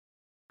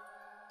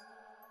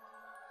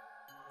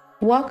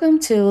Welcome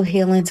to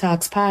Healing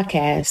Talks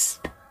Podcast.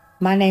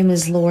 My name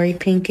is Laurie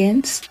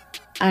Pinkins.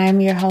 I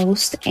am your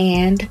host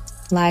and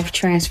life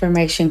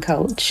transformation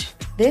coach.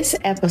 This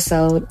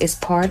episode is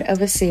part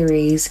of a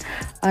series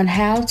on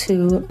how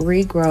to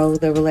regrow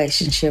the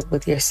relationship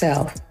with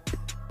yourself.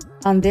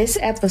 On this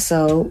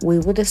episode, we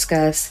will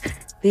discuss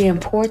the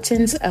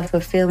importance of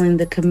fulfilling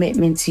the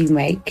commitments you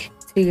make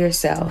to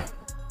yourself.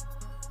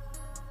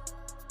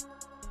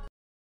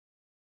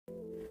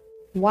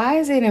 Why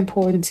is it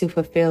important to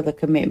fulfill the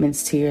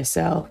commitments to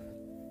yourself?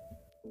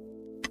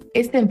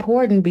 It's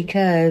important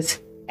because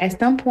at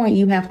some point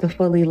you have to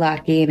fully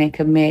lock in and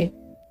commit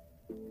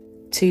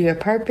to your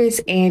purpose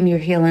and your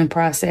healing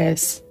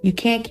process. You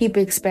can't keep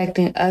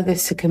expecting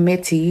others to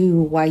commit to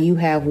you while you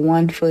have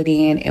one foot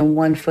in and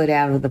one foot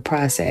out of the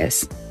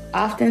process.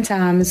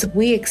 Oftentimes,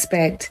 we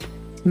expect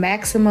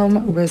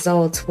maximum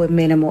results with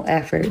minimal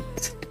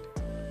effort.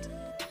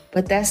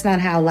 But that's not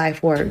how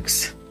life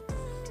works.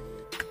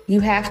 You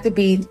have to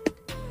be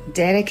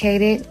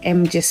dedicated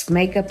and just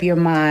make up your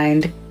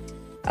mind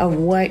of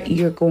what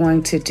you're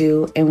going to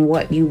do and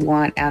what you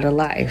want out of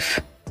life.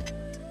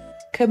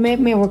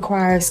 Commitment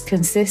requires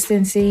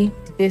consistency,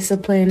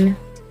 discipline,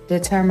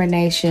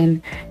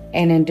 determination,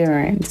 and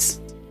endurance.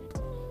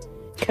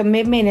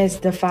 Commitment is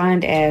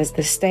defined as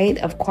the state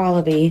of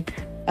quality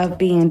of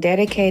being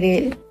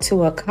dedicated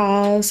to a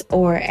cause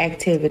or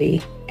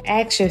activity.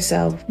 Ask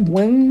yourself,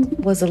 when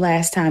was the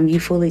last time you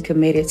fully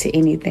committed to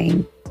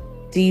anything?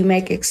 Do you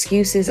make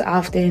excuses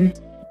often?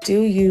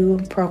 Do you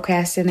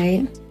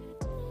procrastinate?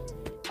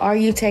 Are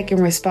you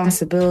taking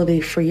responsibility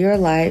for your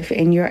life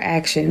and your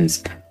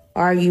actions?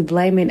 Are you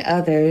blaming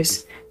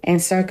others and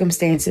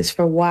circumstances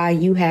for why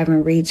you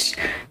haven't reached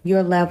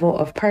your level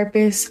of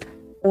purpose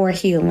or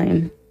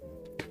healing?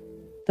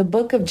 The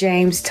book of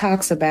James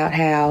talks about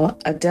how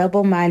a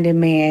double-minded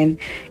man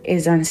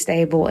is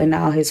unstable in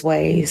all his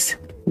ways.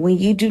 When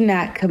you do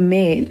not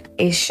commit,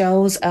 it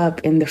shows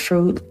up in the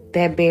fruit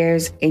that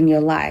bears in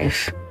your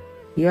life.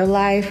 Your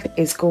life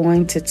is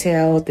going to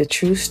tell the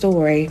true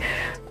story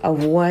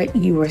of what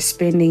you are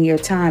spending your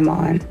time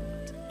on.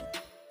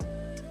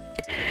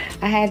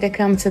 I had to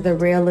come to the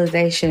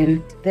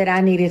realization that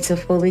I needed to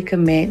fully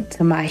commit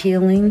to my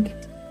healing,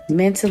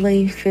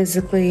 mentally,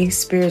 physically,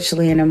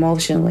 spiritually, and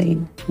emotionally.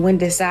 When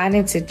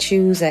deciding to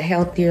choose a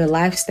healthier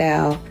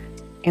lifestyle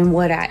and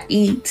what I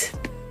eat,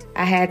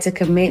 I had to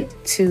commit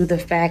to the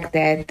fact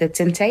that the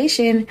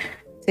temptation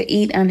to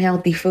eat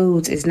unhealthy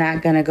foods is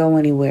not going to go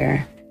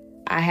anywhere.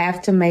 I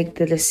have to make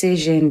the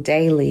decision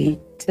daily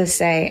to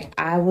say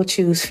I will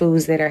choose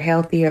foods that are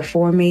healthier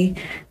for me,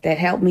 that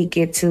help me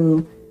get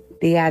to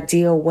the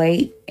ideal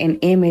weight and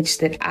image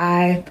that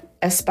I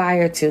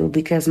aspire to,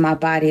 because my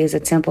body is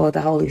a temple of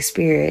the Holy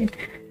Spirit.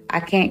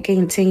 I can't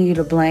continue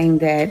to blame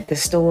that the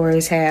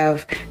stores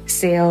have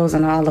sales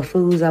on all the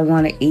foods I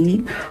want to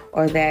eat,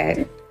 or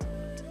that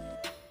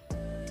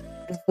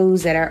the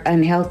foods that are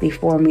unhealthy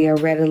for me are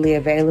readily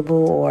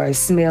available or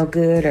smell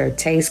good or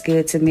taste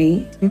good to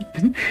me.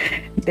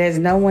 There's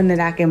no one that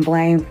I can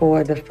blame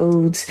for the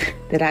foods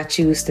that I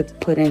choose to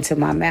put into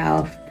my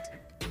mouth.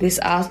 This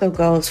also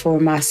goes for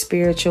my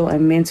spiritual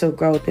and mental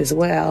growth as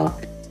well.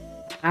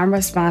 I'm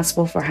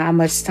responsible for how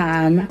much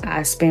time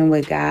I spend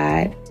with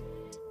God,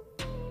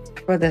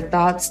 for the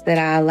thoughts that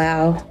I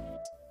allow.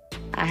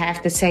 I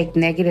have to take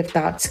negative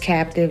thoughts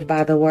captive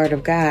by the word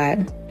of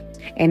God.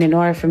 And in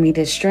order for me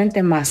to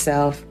strengthen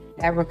myself,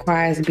 that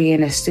requires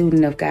being a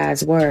student of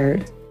God's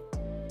word.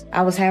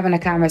 I was having a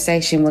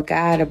conversation with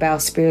God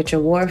about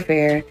spiritual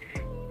warfare,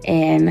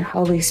 and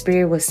Holy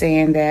Spirit was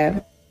saying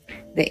that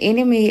the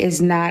enemy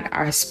is not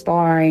our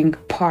sparring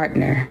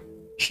partner.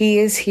 He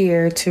is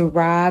here to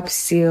rob,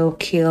 steal,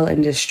 kill,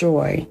 and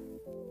destroy.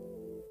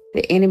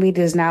 The enemy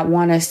does not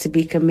want us to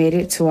be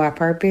committed to our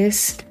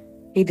purpose.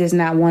 He does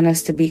not want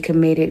us to be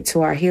committed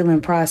to our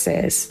healing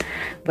process.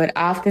 But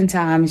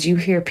oftentimes you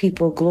hear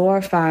people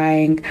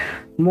glorifying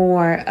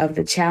more of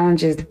the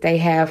challenges that they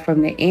have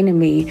from the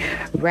enemy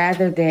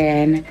rather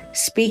than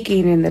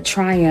speaking in the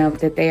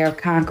triumph that they are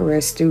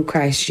conquerors through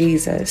Christ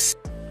Jesus.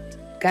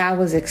 God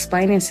was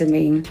explaining to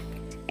me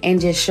and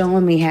just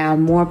showing me how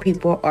more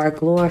people are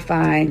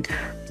glorifying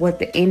what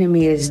the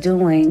enemy is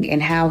doing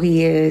and how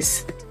he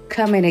is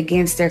coming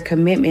against their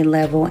commitment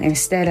level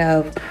instead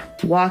of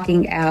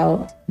walking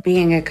out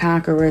being a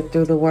conqueror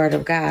through the word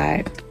of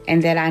God.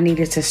 And that I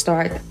needed to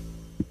start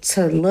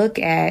to look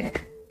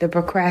at the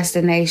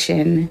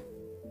procrastination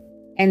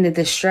and the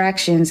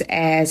distractions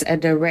as a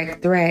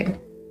direct threat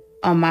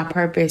on my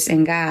purpose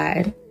in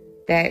God.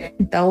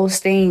 That those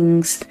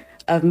things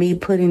of me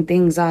putting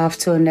things off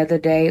to another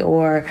day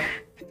or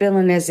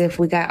feeling as if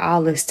we got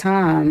all this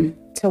time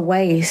to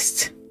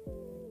waste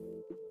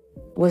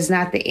was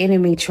not the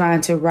enemy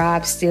trying to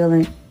rob, steal,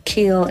 and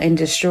kill and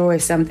destroy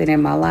something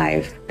in my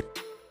life.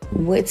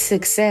 With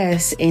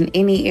success in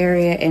any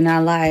area in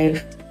our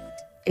life,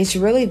 it's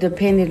really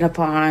dependent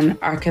upon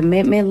our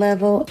commitment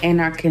level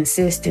and our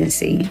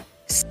consistency.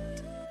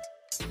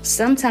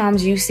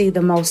 Sometimes you see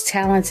the most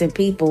talented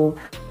people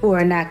who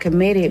are not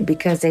committed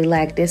because they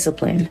lack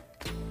discipline.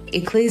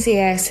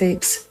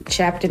 Ecclesiastes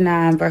chapter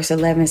 9 verse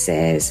 11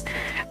 says,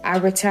 I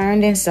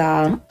returned and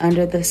saw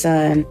under the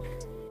sun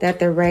that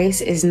the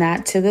race is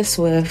not to the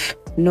swift,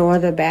 nor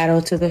the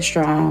battle to the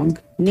strong,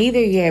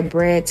 neither yet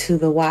bread to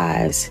the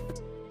wise,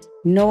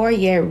 nor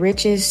yet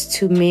riches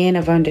to men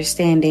of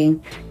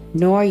understanding,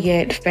 nor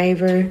yet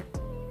favor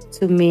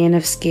to men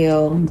of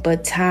skill,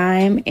 but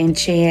time and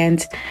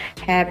chance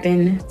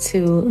happen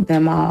to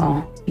them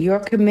all. Your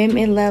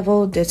commitment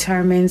level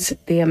determines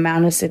the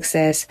amount of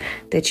success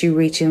that you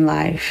reach in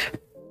life.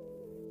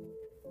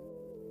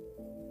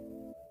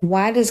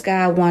 Why does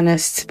God want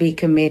us to be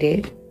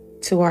committed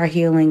to our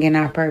healing and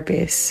our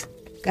purpose?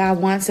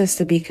 God wants us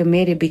to be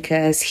committed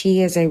because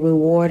He is a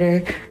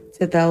rewarder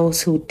to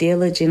those who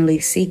diligently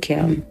seek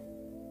Him.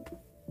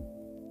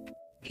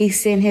 He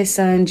sent His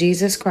Son,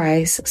 Jesus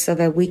Christ, so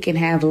that we can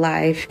have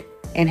life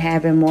and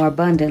have it more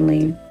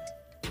abundantly.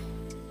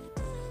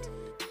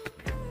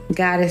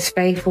 God is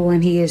faithful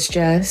and He is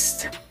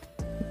just.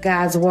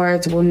 God's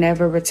words will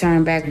never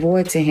return back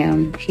void to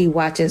Him. He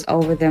watches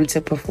over them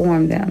to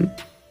perform them.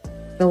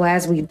 So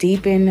as we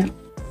deepen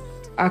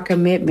our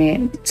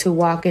commitment to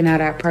walking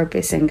out our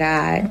purpose in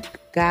God,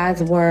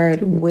 God's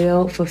word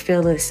will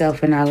fulfill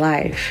itself in our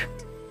life.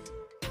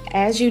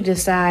 As you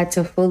decide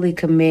to fully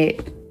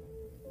commit,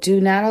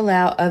 do not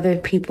allow other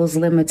people's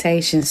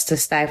limitations to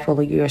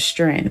stifle your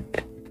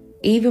strength.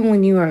 Even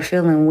when you are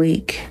feeling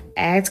weak,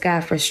 ask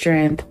God for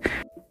strength.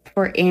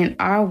 For in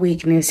our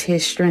weakness,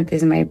 His strength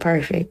is made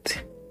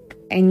perfect.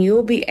 And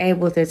you'll be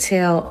able to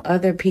tell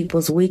other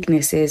people's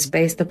weaknesses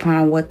based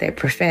upon what they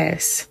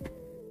profess.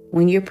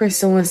 When you're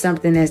pursuing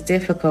something that's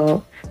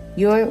difficult,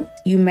 you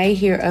may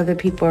hear other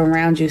people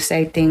around you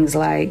say things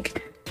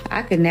like,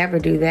 I could never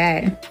do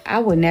that. I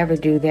would never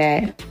do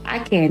that. I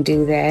can't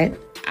do that.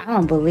 I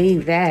don't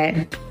believe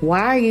that. Why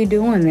are you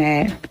doing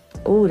that?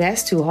 Ooh,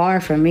 that's too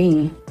hard for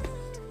me.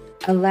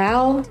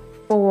 Allow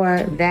for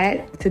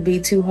that to be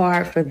too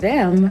hard for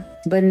them,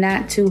 but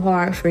not too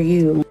hard for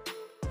you.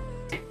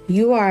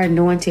 You are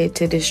anointed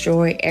to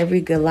destroy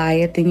every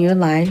Goliath in your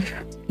life.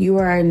 You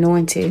are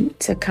anointed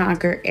to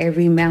conquer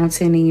every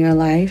mountain in your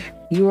life.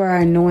 You are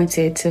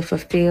anointed to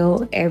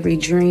fulfill every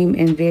dream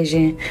and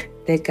vision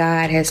that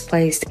God has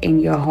placed in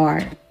your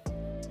heart.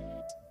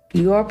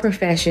 Your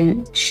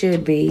profession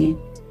should be,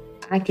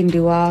 I can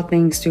do all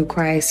things through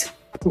Christ,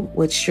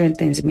 which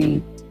strengthens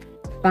me.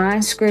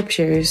 Find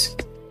scriptures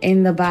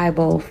in the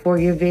Bible for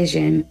your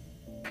vision,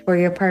 for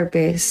your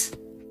purpose,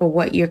 for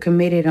what you're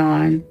committed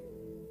on.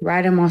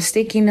 Write them on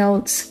sticky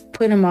notes,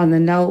 put them on the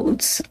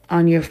notes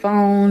on your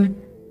phone,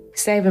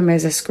 save them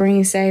as a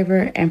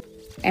screensaver,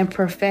 and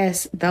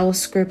profess those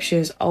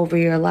scriptures over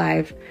your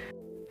life.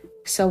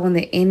 So when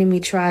the enemy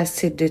tries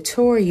to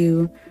detour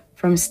you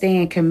from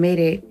staying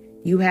committed,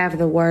 you have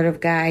the word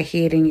of God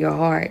hid in your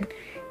heart.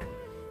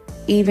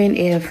 Even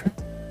if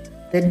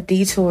the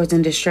detours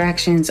and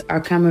distractions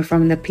are coming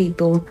from the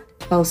people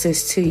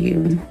closest to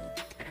you.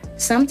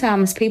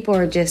 Sometimes people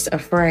are just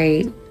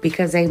afraid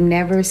because they've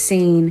never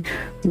seen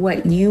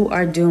what you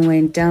are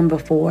doing done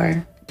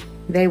before.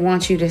 They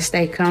want you to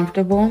stay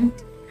comfortable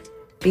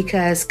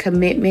because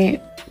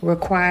commitment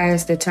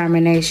requires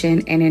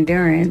determination and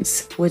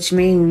endurance, which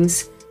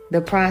means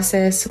the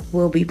process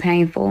will be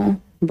painful.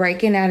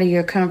 Breaking out of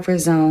your comfort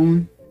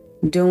zone,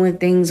 doing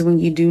things when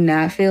you do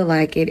not feel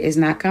like it is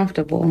not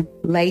comfortable.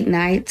 Late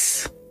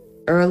nights,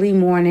 early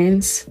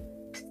mornings,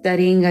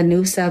 studying a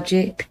new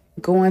subject,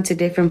 going to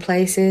different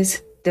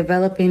places,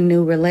 developing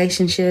new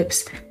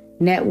relationships,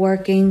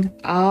 networking,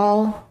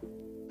 all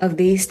of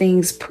these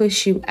things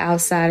push you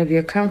outside of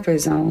your comfort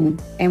zone.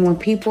 And when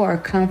people are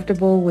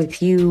comfortable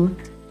with you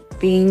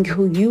being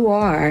who you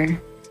are,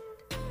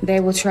 they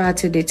will try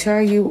to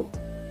deter you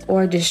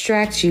or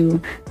distract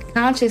you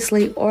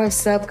consciously or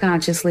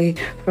subconsciously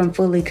from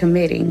fully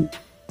committing.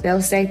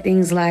 They'll say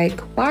things like,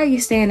 why are you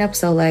staying up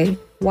so late?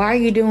 Why are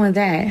you doing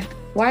that?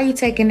 Why are you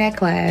taking that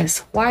class?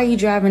 Why are you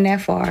driving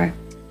that far?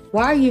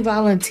 Why are you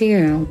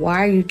volunteering?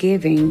 Why are you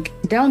giving?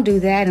 Don't do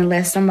that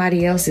unless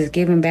somebody else is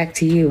giving back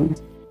to you.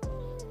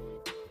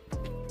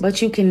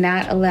 But you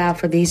cannot allow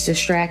for these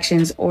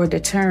distractions or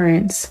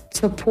deterrents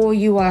to pull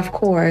you off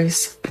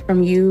course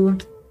from you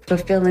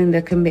fulfilling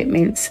the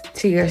commitments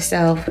to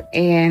yourself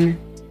and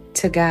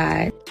to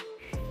God.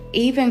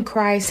 Even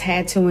Christ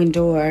had to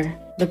endure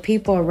the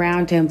people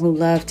around him who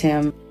loved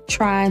him,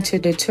 trying to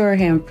deter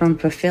him from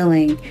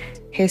fulfilling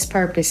his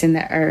purpose in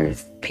the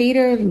earth.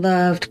 Peter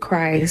loved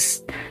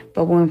Christ,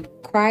 but when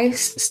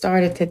Christ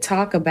started to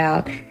talk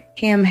about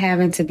him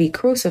having to be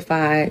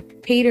crucified,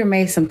 Peter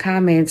made some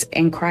comments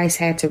and Christ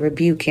had to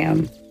rebuke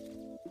him.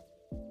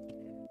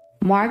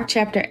 Mark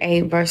chapter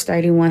 8 verse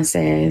 31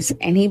 says,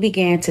 and he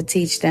began to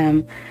teach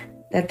them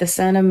that the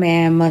Son of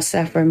Man must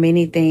suffer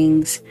many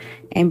things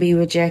and be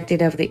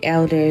rejected of the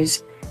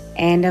elders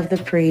and of the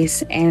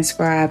priests and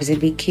scribes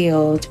and be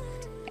killed,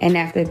 and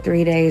after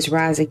 3 days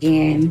rise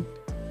again.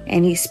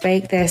 And he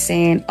spake that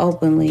saying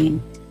openly.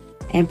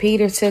 And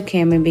Peter took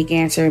him and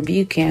began to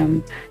rebuke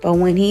him. But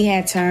when he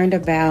had turned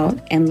about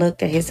and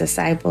looked at his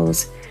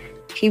disciples,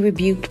 he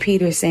rebuked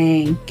Peter,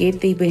 saying,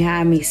 Get thee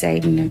behind me,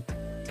 Satan,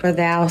 For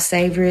thou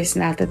savorest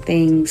not the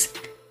things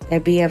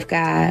that be of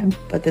God,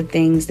 but the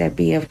things that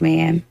be of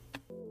man.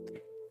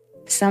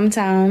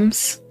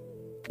 Sometimes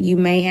you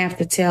may have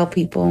to tell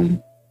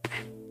people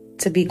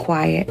to be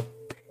quiet.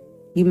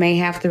 You may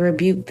have to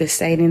rebuke the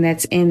Satan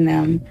that's in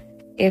them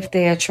if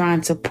they are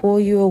trying to pull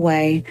you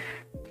away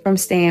from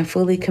staying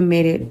fully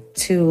committed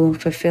to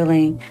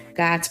fulfilling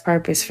God's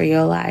purpose for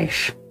your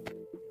life.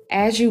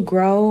 As you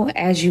grow,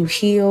 as you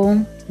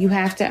heal, you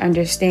have to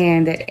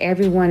understand that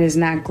everyone is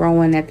not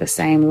growing at the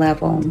same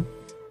level.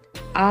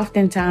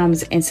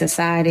 Oftentimes in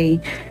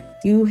society,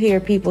 you hear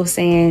people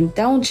saying,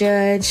 don't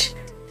judge,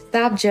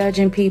 stop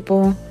judging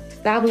people,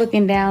 stop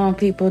looking down on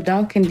people,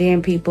 don't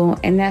condemn people.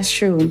 And that's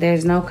true.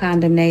 There's no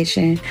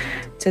condemnation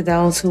to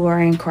those who are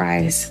in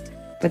Christ.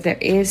 But there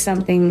is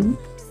something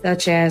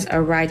such as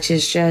a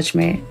righteous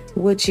judgment,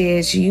 which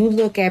is you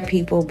look at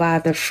people by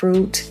the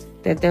fruit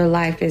that their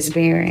life is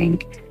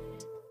bearing.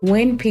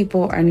 When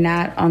people are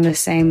not on the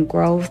same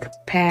growth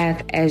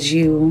path as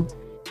you,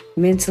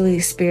 mentally,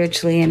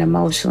 spiritually, and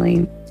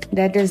emotionally,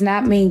 that does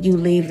not mean you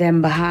leave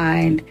them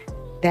behind.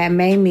 That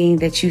may mean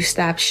that you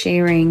stop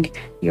sharing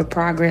your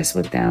progress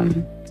with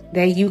them,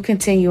 that you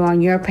continue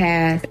on your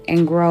path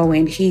and grow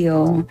and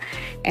heal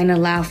and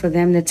allow for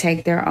them to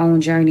take their own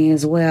journey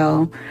as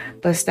well.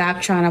 But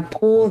stop trying to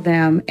pull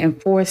them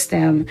and force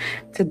them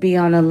to be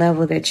on a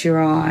level that you're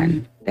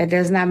on. That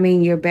does not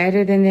mean you're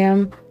better than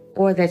them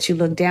or that you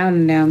look down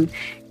on them.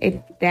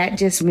 That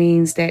just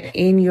means that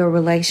in your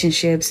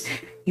relationships,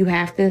 you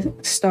have to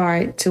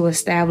start to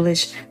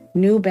establish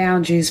new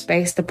boundaries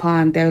based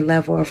upon their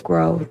level of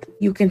growth.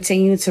 You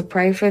continue to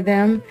pray for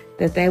them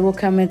that they will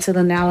come into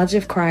the knowledge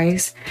of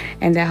Christ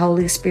and the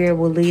Holy Spirit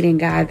will lead and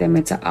guide them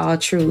into all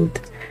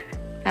truth.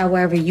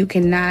 However, you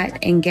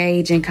cannot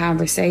engage in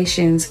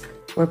conversations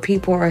where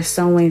people are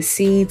sowing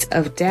seeds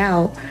of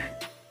doubt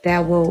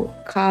that will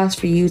cause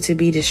for you to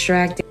be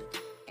distracted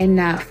and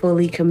not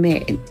fully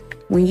commit.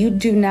 When you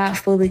do not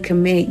fully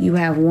commit, you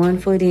have one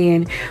foot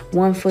in,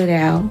 one foot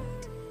out.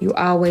 You're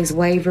always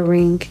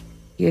wavering.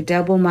 You're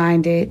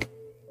double-minded.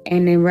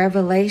 And in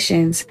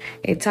Revelations,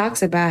 it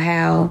talks about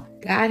how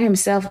God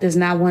himself does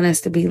not want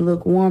us to be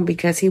lukewarm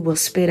because he will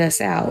spit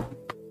us out.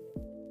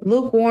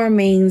 Lukewarm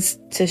means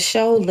to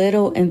show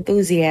little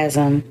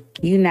enthusiasm.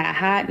 You're not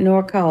hot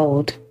nor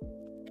cold.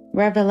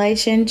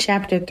 Revelation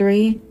chapter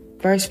 3,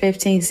 verse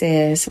 15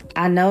 says,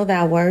 I know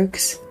thy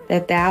works,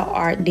 that thou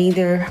art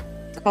neither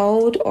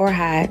cold or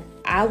hot.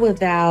 I would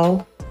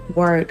thou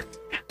wert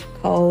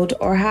cold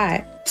or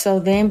hot. So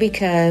then,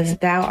 because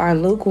thou art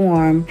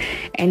lukewarm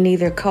and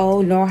neither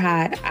cold nor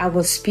hot, I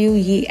will spew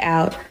ye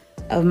out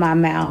of my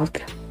mouth.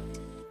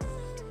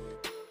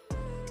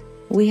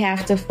 We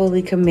have to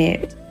fully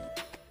commit.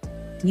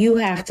 You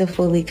have to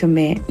fully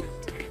commit.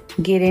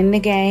 Get in the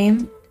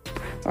game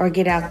or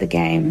get out the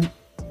game.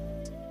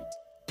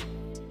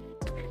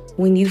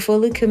 When you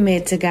fully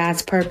commit to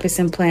God's purpose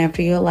and plan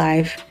for your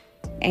life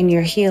and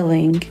your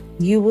healing,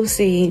 you will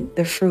see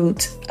the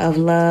fruit of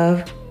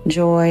love,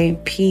 joy,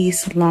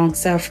 peace,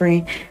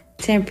 long-suffering,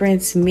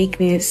 temperance,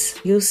 meekness.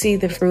 You'll see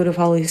the fruit of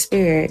Holy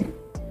Spirit.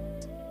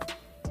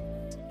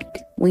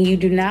 When you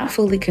do not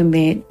fully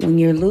commit, when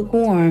you're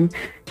lukewarm,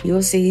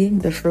 you'll see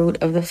the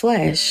fruit of the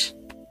flesh.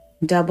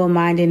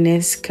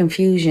 Double-mindedness,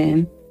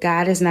 confusion.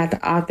 God is not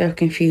the author of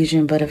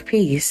confusion, but of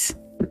peace.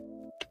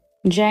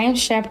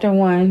 James chapter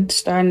 1,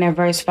 starting at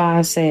verse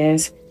 5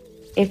 says,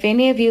 If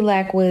any of you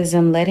lack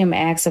wisdom, let him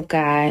ask of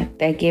God,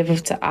 that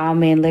giveth to all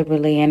men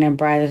liberally and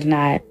upbraideth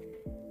not,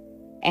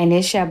 and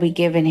it shall be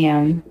given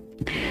him.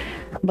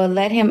 But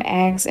let him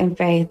ask in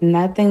faith,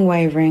 nothing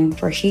wavering,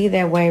 for he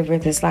that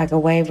wavereth is like a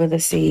wave of the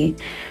sea,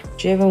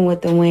 driven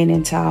with the wind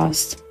and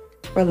tossed.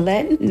 For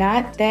let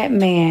not that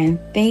man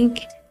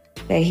think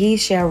that he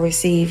shall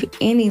receive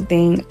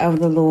anything of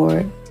the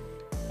Lord.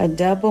 A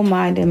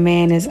double-minded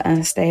man is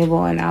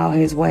unstable in all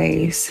his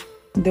ways.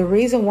 The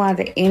reason why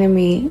the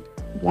enemy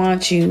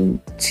wants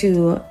you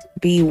to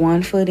be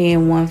 1 foot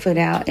in, 1 foot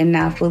out, and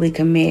not fully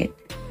commit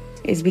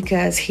is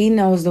because he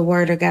knows the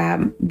word of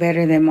God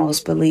better than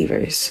most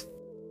believers.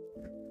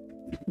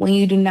 When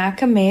you do not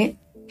commit,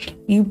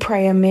 you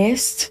pray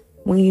amiss.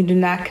 When you do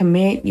not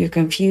commit, you're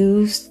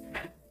confused.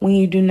 When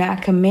you do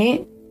not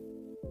commit,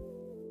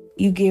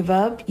 you give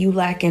up, you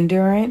lack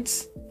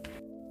endurance,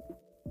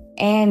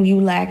 and you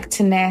lack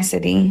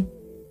tenacity,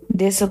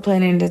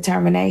 discipline, and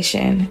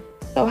determination.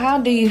 So how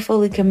do you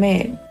fully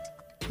commit?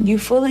 You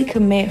fully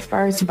commit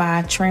first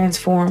by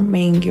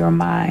transforming your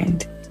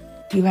mind.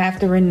 You have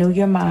to renew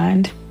your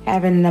mind,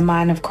 having the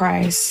mind of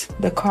Christ.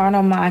 The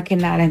carnal mind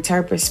cannot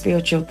interpret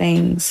spiritual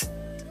things.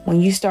 When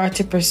you start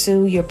to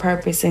pursue your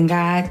purpose in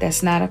God,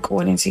 that's not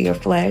according to your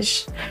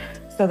flesh.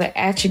 So the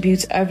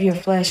attributes of your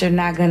flesh are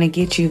not going to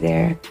get you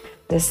there.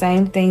 The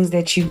same things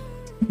that you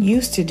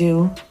used to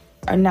do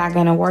are not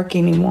going to work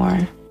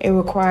anymore. It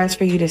requires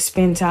for you to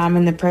spend time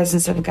in the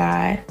presence of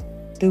God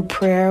through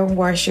prayer,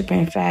 worship,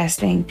 and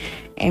fasting,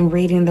 and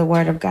reading the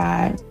Word of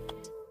God.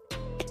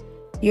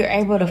 You're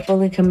able to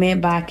fully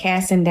commit by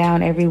casting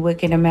down every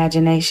wicked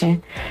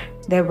imagination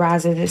that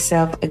rises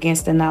itself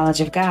against the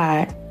knowledge of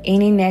God.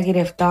 Any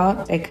negative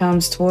thought that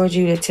comes towards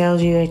you that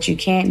tells you that you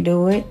can't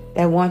do it,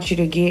 that wants you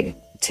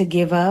to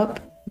give up,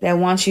 that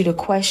wants you to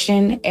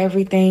question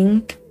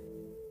everything,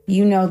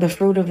 you know the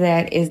fruit of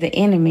that is the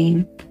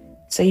enemy.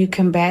 So you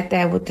combat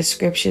that with the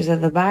scriptures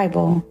of the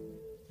Bible.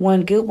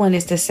 One good one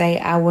is to say,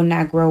 I will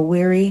not grow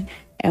weary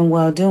in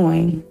well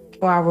doing,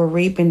 for I will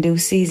reap in due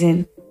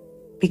season,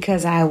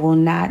 because I will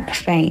not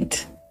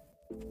faint.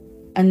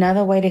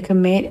 Another way to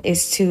commit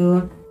is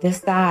to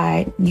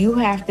decide. You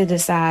have to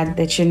decide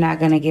that you're not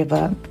going to give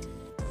up.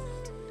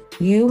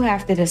 You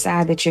have to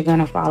decide that you're going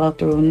to follow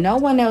through. No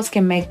one else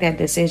can make that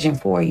decision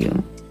for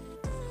you.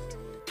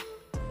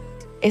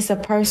 It's a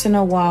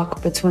personal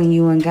walk between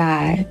you and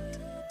God.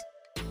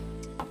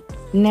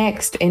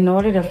 Next, in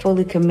order to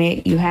fully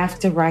commit, you have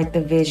to write the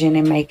vision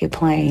and make it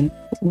plain.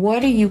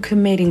 What are you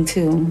committing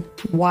to?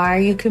 Why are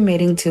you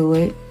committing to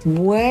it?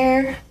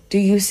 Where do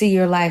you see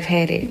your life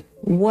headed?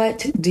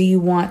 What do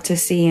you want to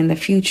see in the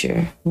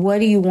future? What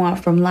do you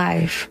want from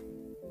life?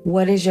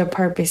 What is your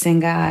purpose in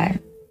God?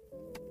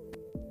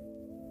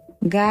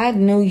 God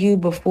knew you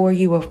before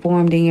you were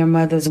formed in your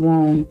mother's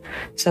womb.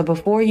 So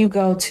before you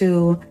go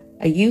to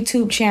a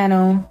YouTube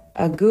channel,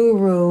 a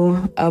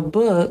guru, a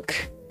book,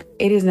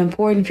 it is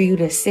important for you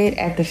to sit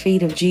at the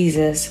feet of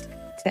Jesus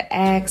to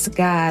ask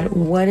God,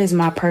 what is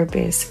my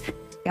purpose?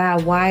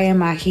 God, why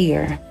am I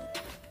here?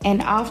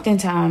 And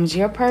oftentimes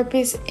your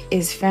purpose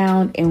is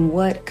found in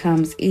what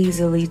comes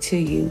easily to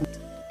you.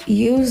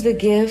 Use the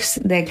gifts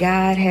that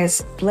God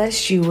has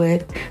blessed you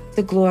with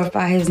to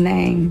glorify his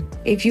name.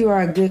 If you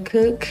are a good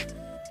cook,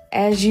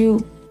 as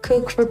you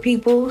cook for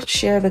people,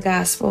 share the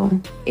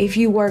gospel. If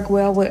you work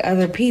well with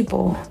other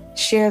people,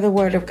 share the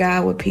word of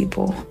God with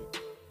people.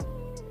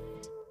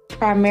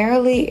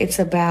 Primarily, it's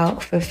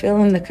about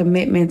fulfilling the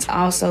commitments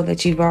also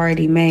that you've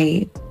already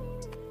made.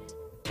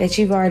 That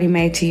you've already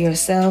made to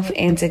yourself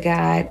and to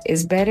God.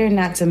 It's better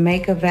not to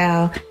make a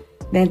vow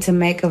than to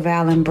make a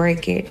vow and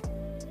break it.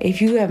 If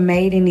you have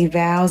made any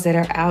vows that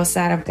are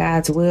outside of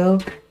God's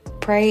will,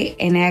 pray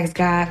and ask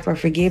God for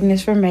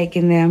forgiveness for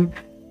making them,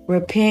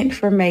 repent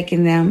for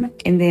making them,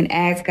 and then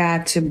ask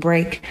God to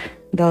break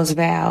those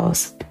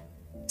vows.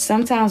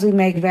 Sometimes we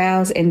make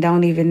vows and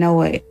don't even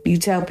know it. You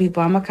tell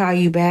people, I'm going to call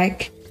you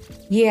back.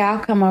 Yeah,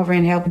 I'll come over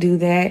and help do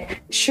that.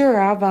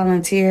 Sure, I'll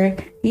volunteer.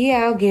 Yeah,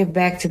 I'll give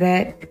back to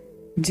that.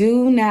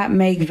 Do not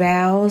make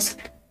vows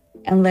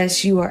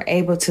unless you are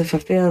able to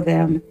fulfill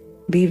them.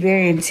 Be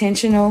very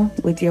intentional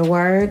with your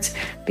words,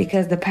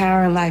 because the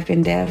power in life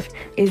and death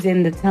is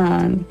in the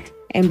tongue.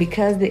 And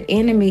because the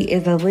enemy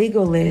is a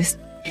legalist,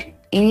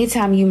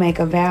 anytime you make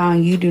a vow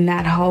and you do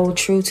not hold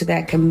true to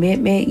that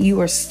commitment, you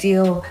are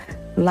still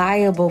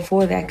liable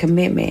for that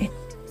commitment.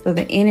 So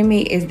the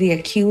enemy is the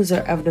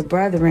accuser of the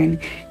brethren.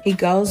 He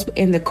goes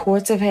in the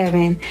courts of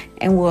heaven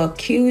and will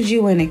accuse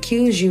you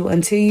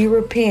until you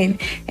repent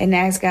and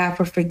ask God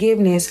for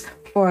forgiveness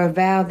for a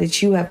vow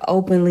that you have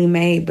openly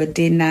made but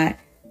did not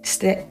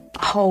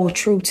hold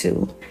true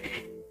to.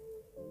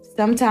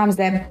 Sometimes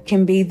that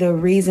can be the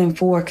reason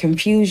for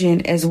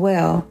confusion as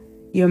well.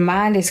 Your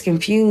mind is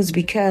confused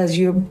because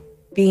you're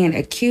being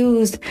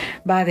accused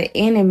by the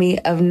enemy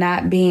of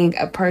not being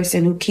a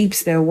person who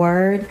keeps their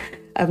word,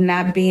 of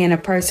not being a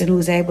person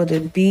who's able to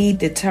be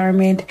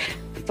determined,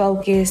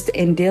 focused,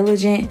 and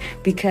diligent,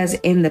 because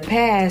in the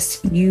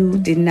past you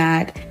did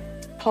not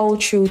hold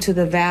true to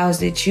the vows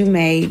that you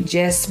made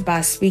just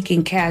by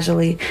speaking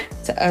casually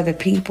to other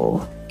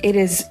people.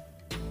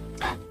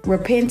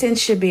 Repentance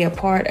should be a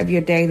part of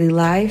your daily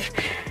life,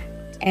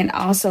 and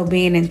also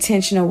being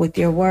intentional with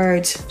your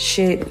words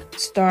should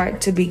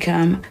start to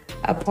become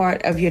a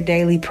part of your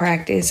daily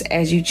practice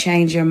as you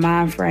change your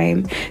mind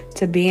frame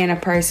to being a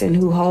person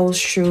who holds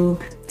true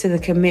to the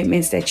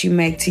commitments that you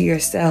make to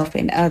yourself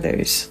and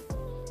others.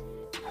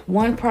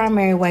 One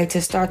primary way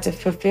to start to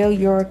fulfill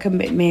your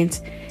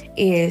commitments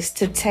is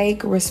to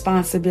take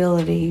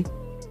responsibility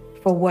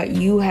for what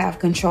you have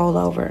control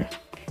over.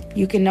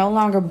 You can no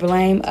longer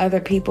blame other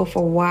people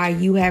for why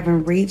you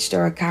haven't reached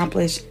or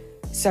accomplished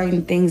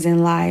certain things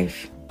in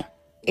life.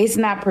 It's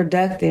not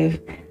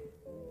productive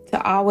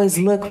to always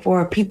look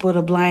for people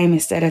to blame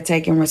instead of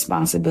taking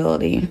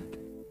responsibility.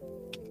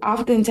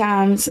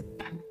 Oftentimes,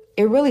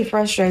 it really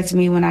frustrates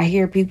me when I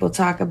hear people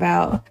talk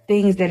about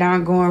things that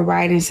aren't going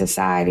right in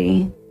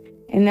society.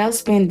 And they'll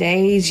spend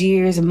days,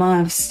 years,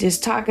 months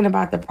just talking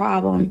about the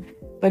problem,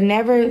 but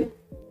never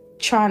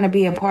trying to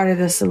be a part of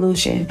the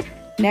solution.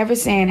 Never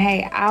saying,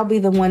 hey, I'll be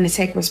the one to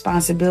take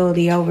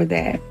responsibility over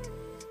that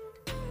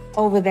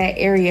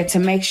area to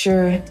make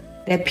sure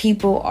that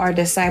people are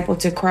discipled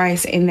to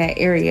Christ in that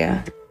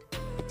area.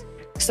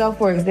 So,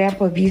 for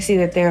example, if you see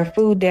that there are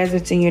food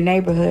deserts in your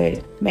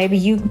neighborhood, maybe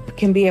you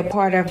can be a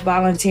part of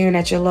volunteering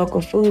at your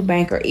local food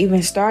bank or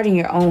even starting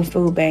your own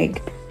food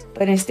bank.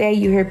 But instead,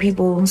 you hear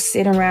people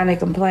sit around and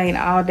complain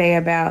all day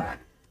about,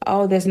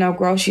 oh, there's no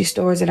grocery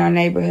stores in our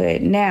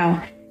neighborhood.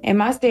 Now,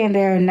 am I saying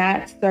there are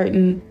not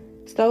certain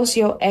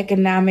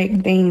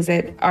socioeconomic things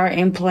that are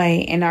in play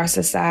in our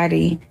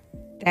society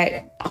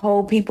that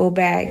hold people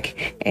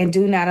back and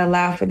do not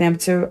allow for them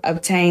to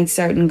obtain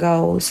certain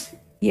goals.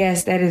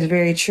 Yes, that is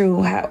very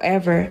true.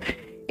 However,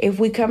 if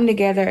we come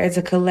together as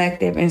a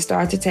collective and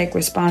start to take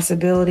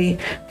responsibility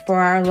for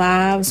our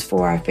lives,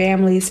 for our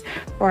families,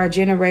 for our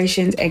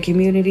generations and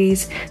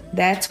communities,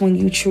 that's when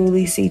you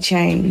truly see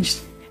change.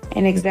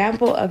 An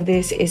example of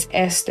this is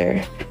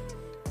Esther.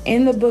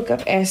 In the book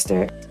of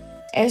Esther,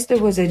 Esther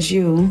was a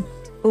Jew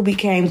who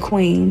became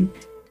queen.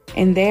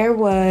 And there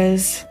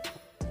was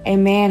a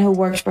man who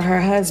worked for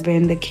her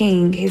husband, the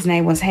king. His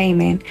name was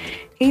Haman.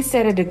 He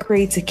set a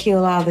decree to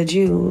kill all the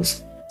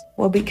Jews.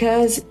 Well,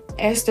 because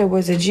Esther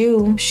was a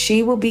Jew,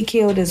 she will be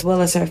killed as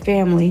well as her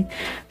family.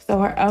 So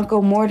her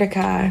uncle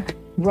Mordecai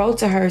wrote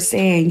to her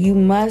saying, you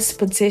must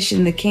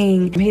petition the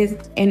king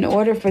in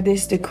order for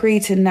this decree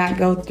to not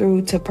go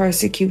through to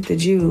persecute the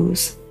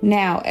Jews.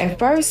 Now, at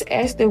first,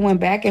 Esther went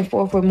back and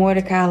forth with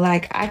Mordecai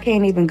like, I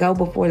can't even go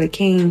before the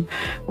king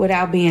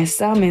without being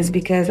summoned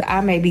because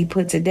I may be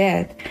put to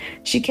death.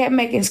 She kept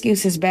making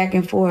excuses back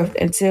and forth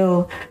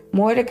until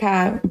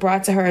Mordecai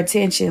brought to her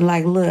attention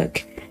like,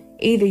 look,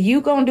 either you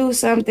gonna do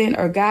something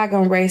or God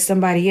gonna raise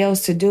somebody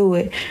else to do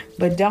it.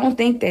 But don't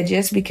think that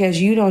just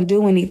because you don't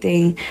do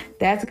anything,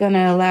 that's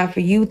gonna allow for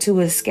you to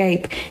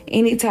escape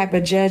any type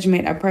of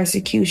judgment or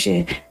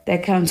persecution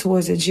that comes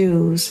towards the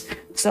Jews.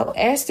 So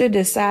Esther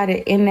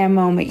decided in that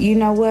moment, you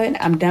know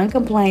what? I'm done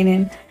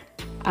complaining.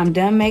 I'm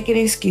done making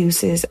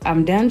excuses.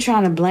 I'm done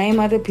trying to blame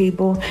other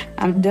people.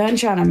 I'm done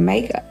trying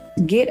to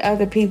get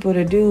other people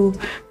to do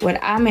what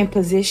I'm in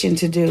position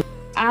to do.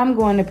 I'm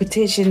going to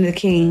petition the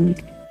king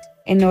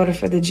in order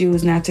for the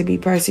Jews not to be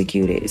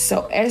persecuted.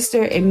 So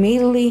Esther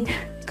immediately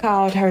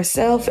called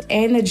herself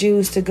and the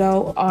Jews to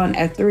go on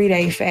a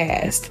 3-day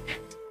fast.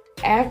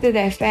 After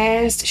that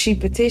fast, she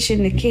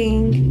petitioned the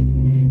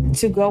king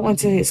to go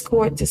into his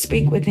court to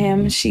speak with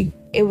him.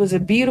 It was a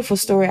beautiful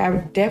story. I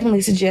would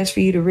definitely suggest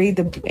for you to read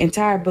the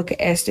entire book of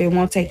Esther. It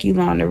won't take you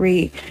long to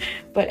read.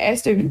 But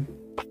Esther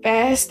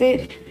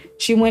fasted.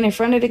 She went in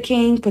front of the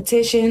king,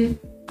 petitioned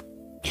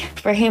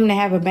for him to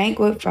have a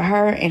banquet for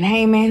her and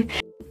Haman.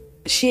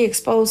 She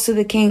exposed to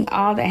the king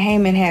all that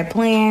Haman had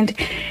planned,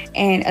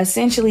 and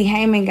essentially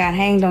Haman got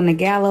hanged on the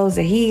gallows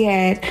that he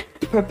had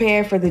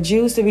prepared for the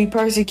Jews to be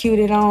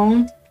persecuted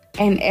on,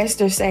 and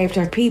Esther saved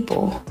her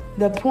people.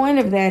 The point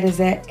of that is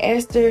that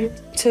Esther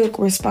took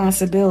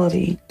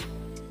responsibility.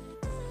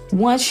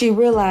 Once she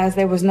realized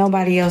there was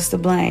nobody else to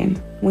blame.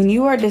 When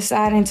you are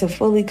deciding to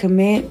fully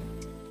commit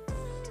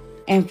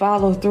and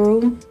follow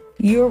through,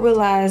 you'll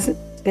realize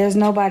there's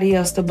nobody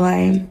else to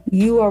blame.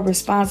 You are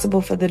responsible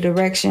for the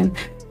direction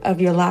of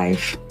your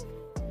life.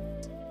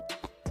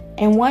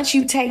 And once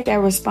you take that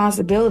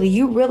responsibility,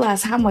 you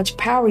realize how much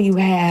power you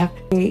have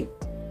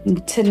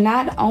to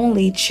not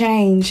only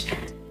change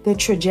the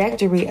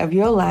trajectory of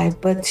your life,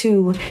 but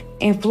to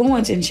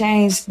influence and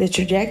change the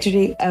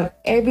trajectory of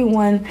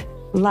everyone's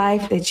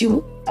life that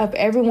you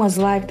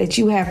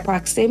have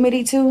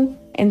proximity to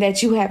and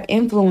that you have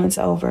influence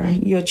over.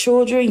 Your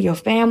children, your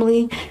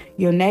family,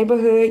 your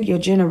neighborhood, your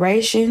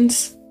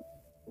generations.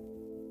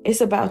 It's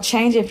about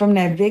changing from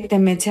that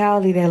victim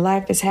mentality that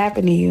life is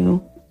happening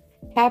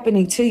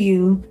to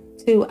you,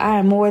 to I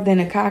am more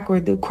than a conqueror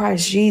through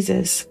Christ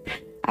Jesus.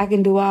 I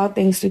can do all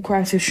things through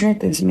Christ who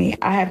strengthens me.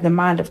 I have the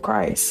mind of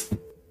Christ.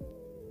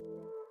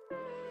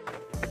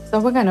 So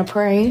we're going to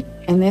pray,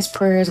 and this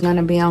prayer is going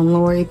to be on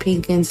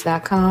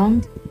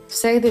lauriepinkins.com.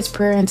 Say this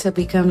prayer until it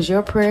becomes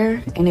your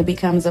prayer, and it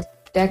becomes a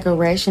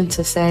declaration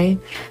to say,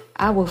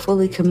 I will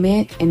fully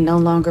commit and no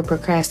longer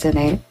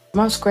procrastinate.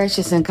 Most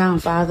gracious and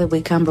kind Father,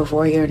 we come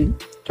before your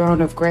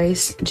throne of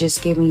grace,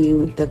 just giving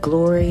you the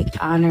glory,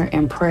 honor,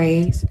 and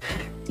praise.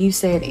 You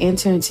said,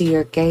 enter into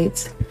your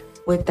gates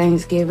with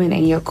thanksgiving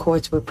and your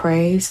courts with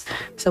praise.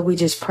 So we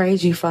just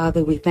praise you,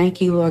 Father. We thank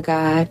you, Lord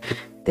God,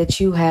 that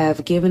you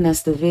have given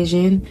us the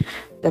vision,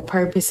 the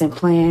purpose and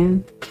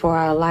plan for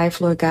our life,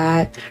 Lord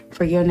God,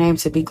 for your name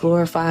to be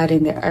glorified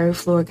in the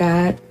earth, Lord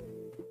God.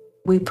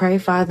 We pray,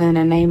 Father, in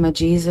the name of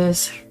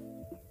Jesus,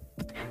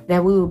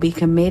 that we will be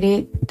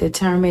committed,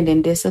 determined,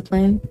 and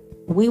disciplined.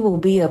 We will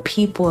be a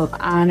people of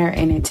honor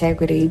and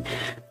integrity.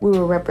 We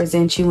will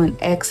represent you in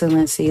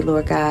excellency,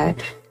 Lord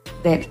God,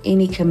 that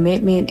any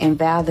commitment and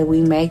vow that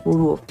we make, we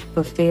will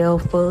fulfill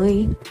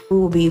fully. We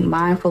will be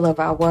mindful of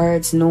our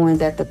words, knowing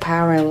that the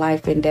power in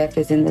life and death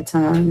is in the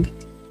tongue.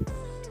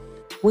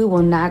 We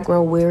will not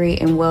grow weary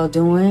in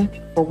well-doing,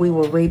 for we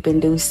will reap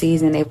in due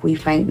season if we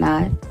faint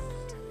not.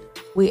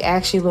 We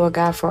ask you, Lord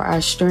God, for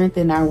our strength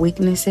and our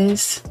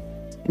weaknesses,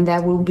 and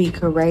that we will be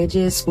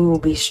courageous, we will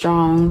be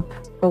strong,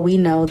 for we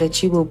know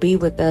that you will be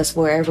with us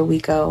wherever we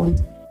go.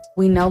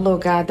 We know,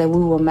 Lord God, that we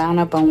will mount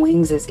up on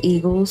wings as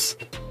eagles.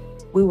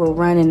 We will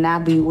run and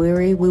not be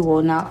weary. We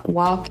will not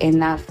walk and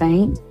not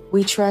faint.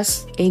 We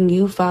trust in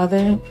you,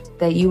 Father,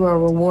 that you are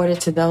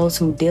rewarded to those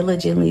who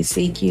diligently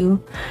seek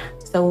you.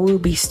 So we will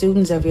be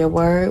students of your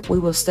word. We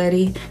will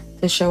study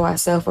to show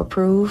ourselves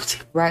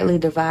approved, rightly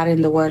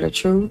dividing the word of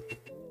truth,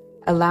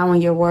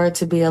 allowing your word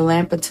to be a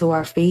lamp unto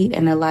our feet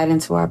and a light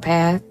unto our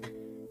path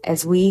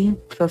as we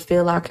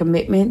fulfill our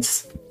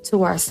commitments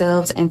to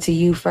ourselves and to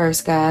you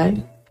first,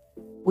 God.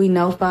 We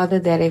know, Father,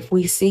 that if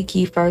we seek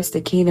ye first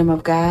the kingdom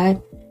of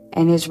God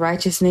and his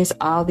righteousness,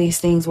 all these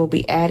things will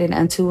be added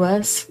unto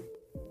us.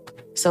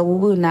 So we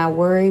will not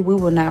worry, we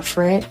will not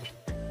fret.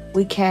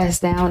 We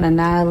cast down,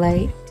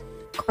 annihilate,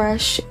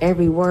 crush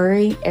every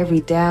worry,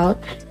 every doubt,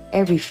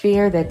 every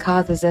fear that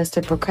causes us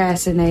to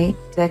procrastinate,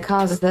 that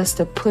causes us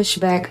to push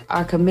back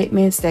our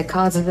commitments, that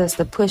causes us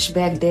to push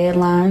back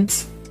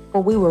deadlines.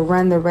 For we will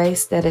run the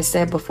race that is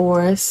set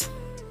before us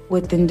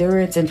with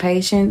endurance and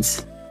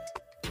patience,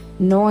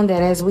 knowing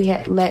that as we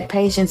let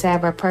patience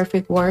have our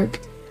perfect work,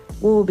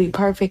 we will be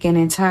perfect and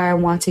entire,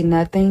 wanting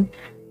nothing.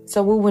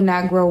 So we will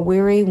not grow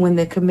weary when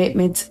the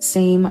commitments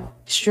seem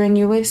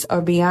strenuous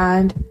or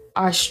beyond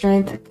our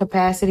strength,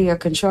 capacity, or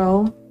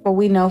control. For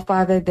we know,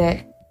 Father,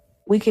 that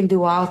we can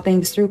do all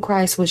things through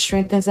Christ, which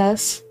strengthens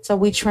us. So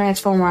we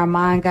transform our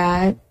mind,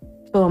 God,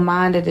 to a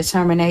mind of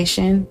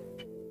determination,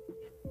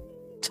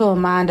 to a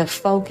mind of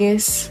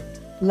focus,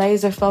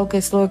 laser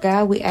focus, Lord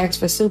God. We ask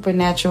for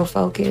supernatural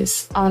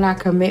focus on our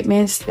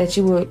commitments, that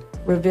you would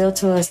reveal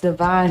to us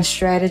divine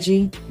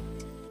strategy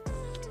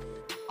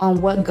on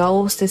what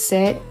goals to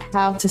set,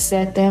 how to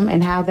set them,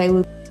 and how they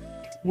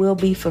will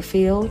be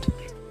fulfilled.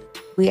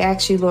 We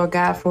ask you, Lord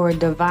God, for a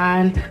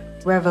divine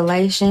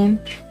revelation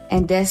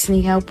and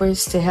destiny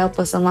helpers to help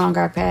us along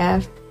our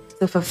path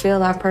to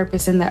fulfill our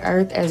purpose in the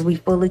earth as we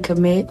fully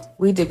commit.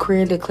 We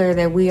decree and declare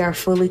that we are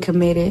fully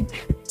committed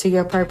to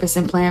your purpose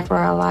and plan for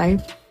our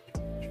life.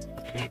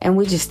 And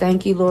we just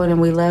thank you, Lord,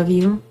 and we love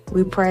you.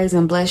 We praise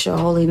and bless your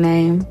holy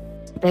name,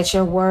 that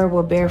your word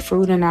will bear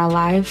fruit in our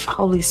life.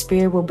 Holy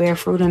Spirit will bear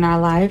fruit in our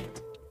life.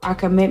 Our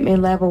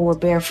commitment level will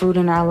bear fruit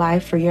in our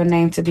life for your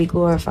name to be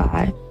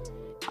glorified.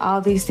 All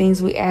these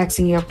things we ask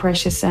in your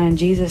precious Son,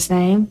 Jesus'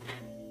 name.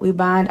 We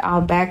bind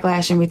all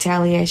backlash and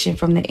retaliation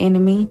from the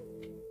enemy.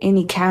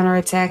 Any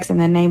counterattacks in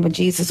the name of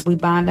Jesus, we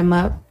bind them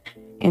up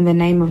in the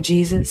name of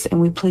Jesus, and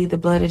we plead the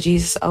blood of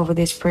Jesus over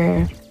this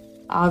prayer.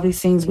 All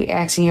these things we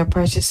ask in your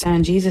precious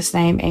Son, Jesus'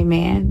 name,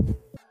 amen.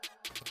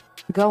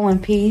 Go in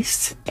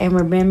peace, and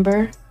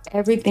remember,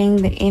 everything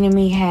the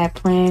enemy had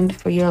planned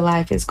for your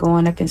life is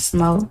going up in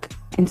smoke.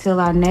 Until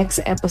our next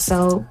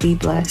episode, be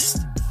blessed.